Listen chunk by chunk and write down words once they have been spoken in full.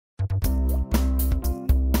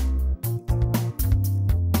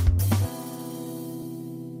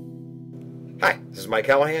Hi, this is Mike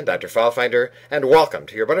Callahan, Dr. FileFinder, and welcome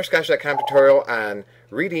to your Butterscotch.com tutorial on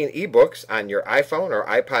reading ebooks on your iPhone or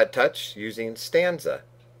iPod Touch using Stanza.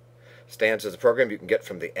 Stanza is a program you can get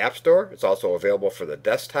from the App Store. It's also available for the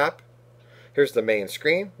desktop. Here's the main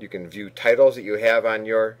screen. You can view titles that you have on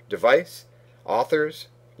your device, authors,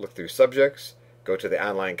 look through subjects, go to the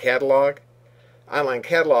online catalog. Online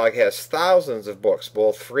catalog has thousands of books,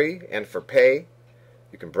 both free and for pay.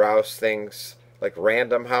 You can browse things like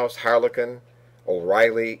Random House, Harlequin,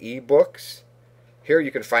 O'Reilly, eBooks. Here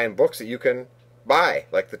you can find books that you can buy,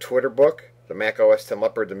 like the Twitter book, the Mac OS X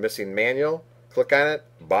Leopard, The Missing Manual. Click on it,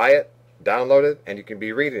 buy it, download it, and you can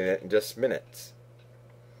be reading it in just minutes.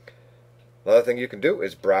 Another thing you can do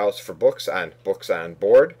is browse for books on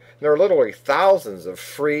Board. There are literally thousands of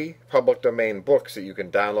free public domain books that you can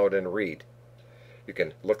download and read. You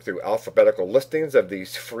can look through alphabetical listings of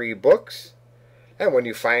these free books, and when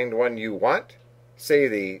you find one you want, say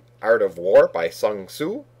The Art of War by Sun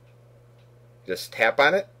Tzu, just tap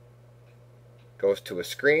on it, goes to a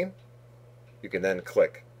screen. You can then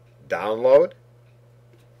click download.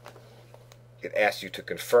 It asks you to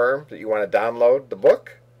confirm that you want to download the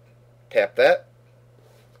book. Tap that.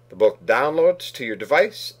 The book downloads to your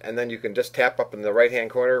device, and then you can just tap up in the right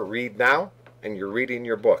hand corner, read now, and you're reading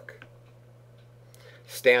your book.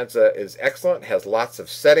 Stanza is excellent, has lots of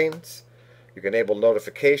settings. You can enable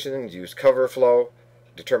notifications, use cover flow,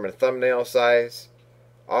 determine thumbnail size,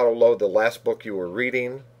 auto-load the last book you were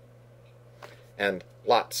reading, and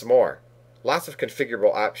lots more. Lots of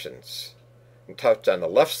configurable options. You can touch on the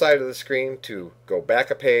left side of the screen to go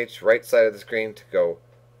back a page, right side of the screen to go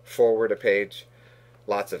forward a page.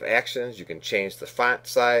 Lots of actions. You can change the font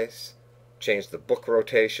size, change the book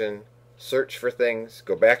rotation, search for things,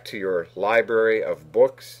 go back to your library of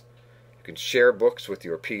books. You can share books with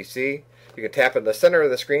your PC. You can tap in the center of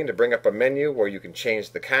the screen to bring up a menu where you can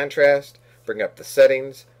change the contrast, bring up the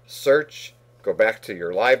settings, search, go back to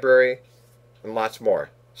your library, and lots more.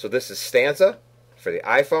 So this is Stanza for the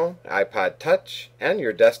iPhone, iPod Touch, and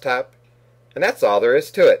your desktop, and that's all there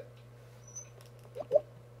is to it.